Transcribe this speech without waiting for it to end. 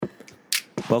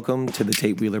Welcome to the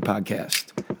Tate Wheeler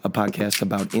Podcast, a podcast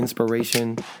about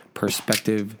inspiration,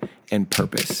 perspective, and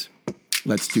purpose.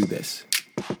 Let's do this.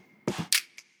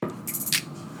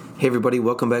 Hey everybody,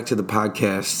 welcome back to the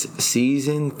podcast,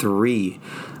 Season 3.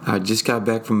 I just got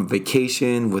back from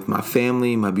vacation with my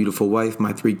family, my beautiful wife,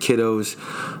 my 3 kiddos,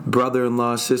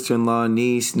 brother-in-law, sister-in-law,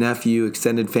 niece, nephew,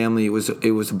 extended family. It was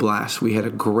a blast. We had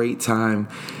a great time.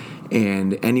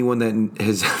 And anyone that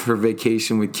has ever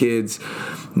vacationed with kids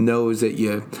knows that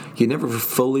you never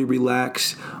fully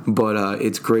relax, but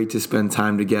it's great to spend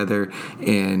time together.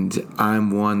 And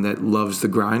I'm one that loves the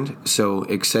grind, so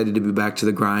excited to be back to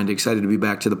the grind, excited to be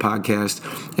back to the podcast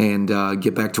and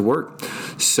get back to work.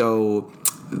 So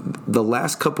the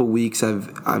last couple weeks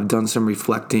I've done some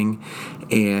reflecting,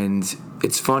 and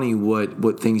it's funny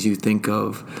what things you think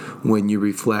of when you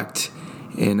reflect.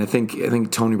 And I think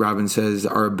Tony Robbins says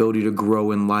our ability to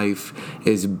grow in life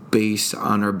is based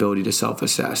on our ability to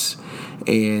self-assess.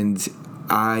 And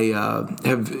I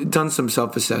have done some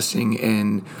self-assessing,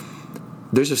 and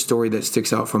there's a story that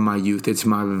sticks out from my youth. It's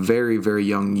my very, very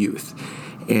young youth.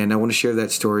 And I want to share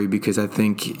that story because I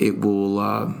think it will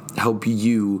help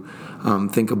you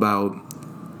think about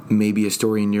maybe a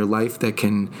story in your life that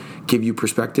can give you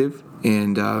perspective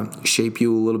and shape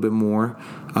you a little bit more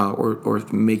or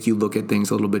make you look at things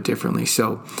a little bit differently.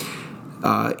 So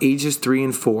ages 3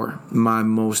 and 4, my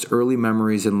most early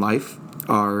memories in life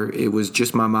it was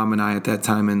just my mom and I at that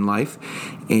time in life,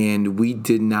 and we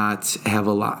did not have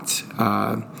a lot.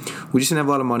 We just didn't have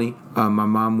a lot of money. My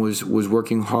mom was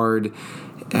working hard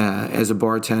as a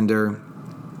bartender,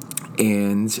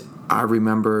 and I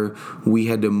remember we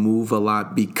had to move a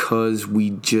lot because we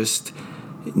just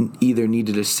either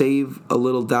needed to save a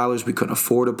little dollars, we couldn't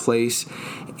afford a place.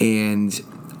 And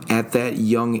at that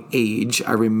young age,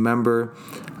 I remember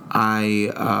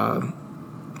I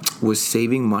was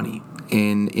saving money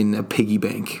in a piggy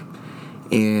bank,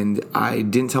 and I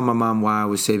didn't tell my mom why I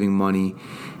was saving money.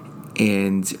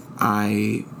 And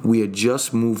we had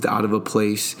just moved out of a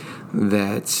place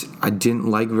that I didn't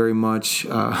like very much.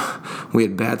 We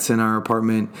had bats in our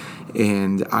apartment,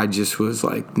 and I just was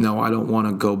like, no, I don't want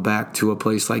to go back to a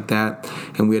place like that.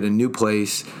 And we had a new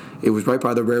place. It was right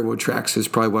by the railroad tracks. That's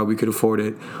probably why we could afford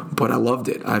it, but I loved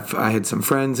it. I had some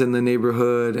friends in the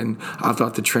neighborhood, and I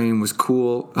thought the train was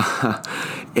cool.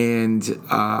 And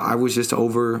I was just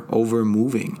over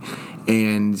moving.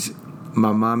 And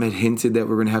my mom had hinted that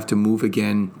we're going to have to move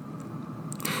again.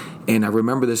 And I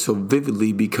remember this so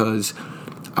vividly because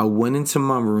I went into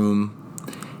my room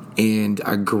and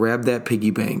I grabbed that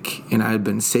piggy bank, and I had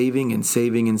been saving and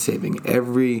saving and saving.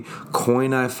 Every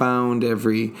coin I found,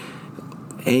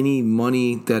 any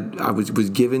money that was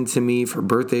given to me for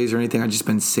birthdays or anything, I just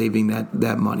been saving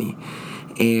that money.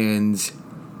 And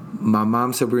my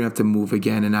mom said we're going to have to move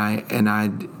again, and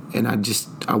I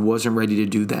wasn't ready to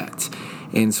do that.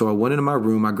 And so I went into my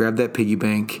room, I grabbed that piggy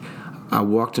bank, I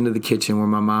walked into the kitchen where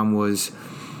my mom was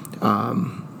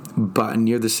but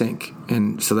near the sink.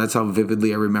 And so that's how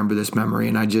vividly I remember this memory.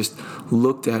 And I just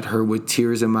looked at her with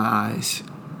tears in my eyes,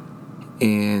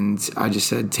 and I just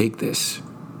said, take this.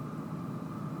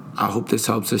 I hope this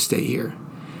helps us stay here.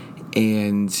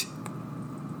 And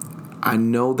I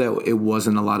know that it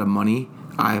wasn't a lot of money.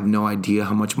 I have no idea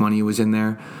how much money was in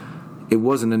there. It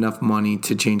wasn't enough money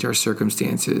to change our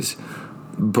circumstances.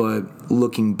 But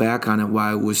looking back on it,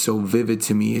 why it was so vivid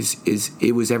to me is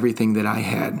it was everything that I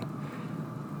had.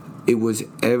 It was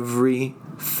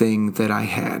everything that I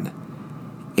had.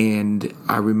 And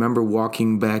I remember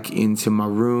walking back into my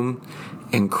room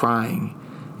and crying.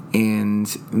 And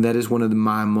that is one of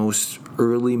my most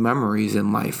early memories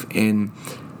in life. And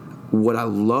what I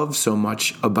love so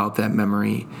much about that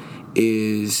memory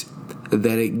is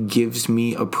that it gives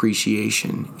me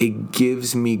appreciation. It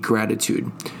gives me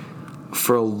gratitude.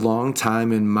 For a long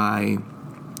time in my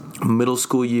middle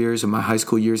school years and my high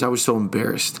school years, I was so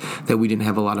embarrassed that we didn't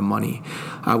have a lot of money.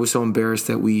 I was so embarrassed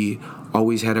that we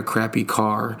always had a crappy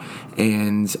car,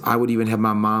 and I would even have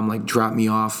my mom drop me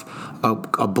off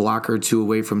a block or two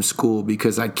away from school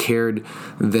because I cared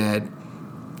that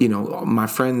my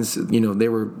friends,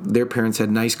 their parents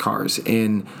had nice cars,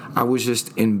 and I was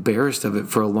just embarrassed of it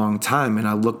for a long time. And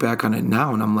I look back on it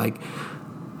now, and I'm like,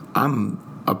 I'm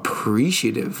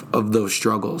appreciative of those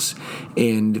struggles.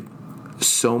 And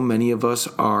so many of us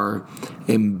are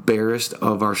embarrassed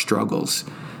of our struggles.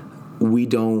 We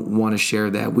don't want to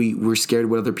share that. We're scared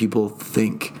what other people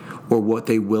think or what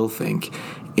they will think.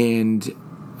 And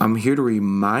I'm here to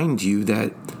remind you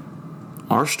that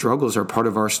our struggles are part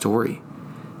of our story.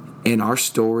 And our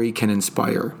story can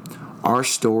inspire. Our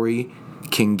story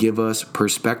can give us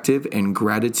perspective and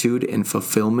gratitude and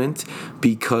fulfillment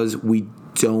because we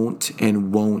don't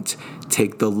and won't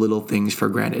take the little things for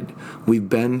granted. We've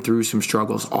been through some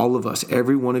struggles. All of us,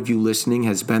 every one of you listening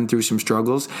has been through some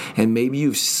struggles, and maybe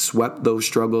you've swept those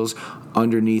struggles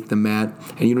underneath the mat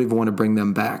and you don't even want to bring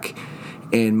them back.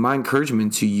 And my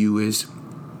encouragement to you is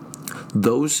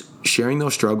sharing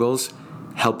those struggles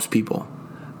helps people.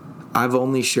 I've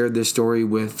only shared this story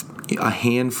with a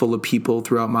handful of people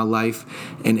throughout my life,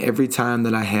 and every time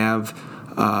that I have,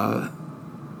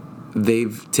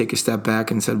 they've taken a step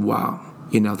back and said, wow,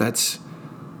 that's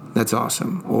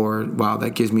awesome, or wow,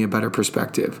 that gives me a better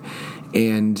perspective.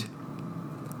 And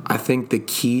I think the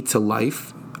key to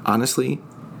life, honestly,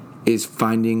 is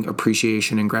finding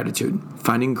appreciation and gratitude,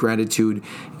 finding gratitude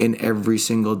in every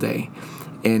single day.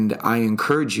 And I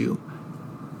encourage you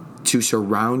to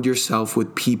surround yourself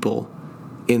with people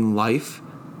in life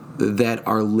that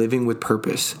are living with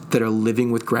purpose, that are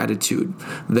living with gratitude,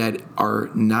 that are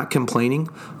not complaining,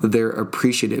 they're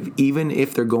appreciative, even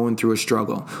if they're going through a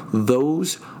struggle.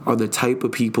 Those are the type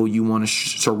of people you want to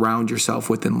surround yourself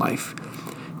with in life.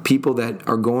 People that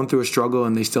are going through a struggle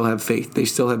and they still have faith, they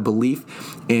still have belief,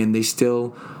 and they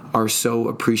still are so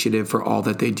appreciative for all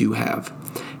that they do have.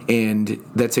 And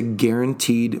that's a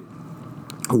guaranteed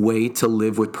way to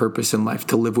live with purpose in life,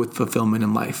 to live with fulfillment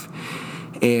in life.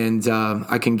 And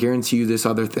I can guarantee you this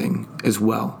other thing as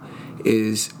well,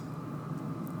 is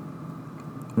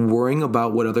worrying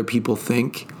about what other people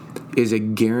think is a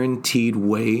guaranteed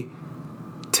way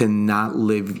to not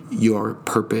live your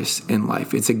purpose in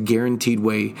life. It's a guaranteed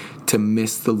way to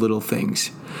miss the little things.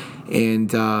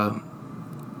 And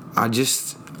I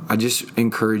just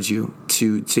encourage you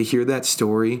to hear that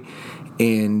story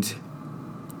and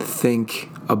think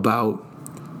about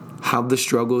how the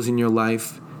struggles in your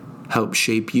life help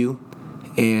shape you,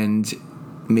 and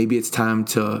maybe it's time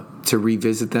to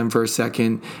revisit them for a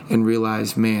second and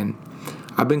realize, man,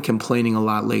 I've been complaining a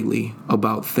lot lately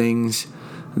about things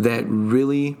that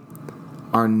really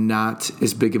are not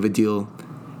as big of a deal,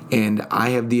 and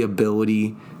I have the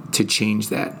ability to change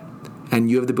that, and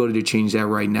you have the ability to change that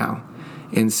right now.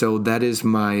 And so that is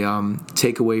my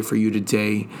takeaway for you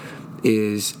today,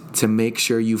 is to make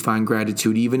sure you find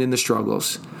gratitude even in the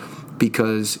struggles,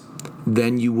 because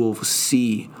then you will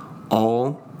see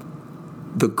all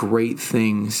the great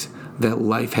things that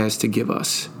life has to give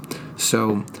us.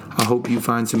 So I hope you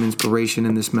find some inspiration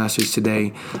in this message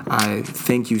today. I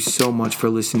thank you so much for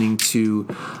listening to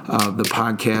the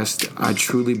podcast. I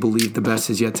truly believe the best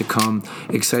is yet to come.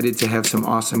 Excited to have some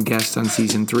awesome guests on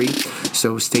season 3.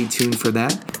 So stay tuned for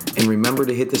that. And remember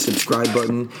to hit the subscribe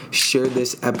button, share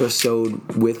this episode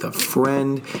with a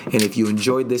friend. And if you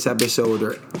enjoyed this episode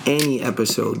or any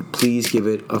episode, please give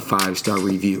it a 5-star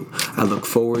review. I look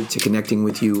forward to connecting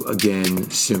with you again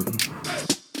soon.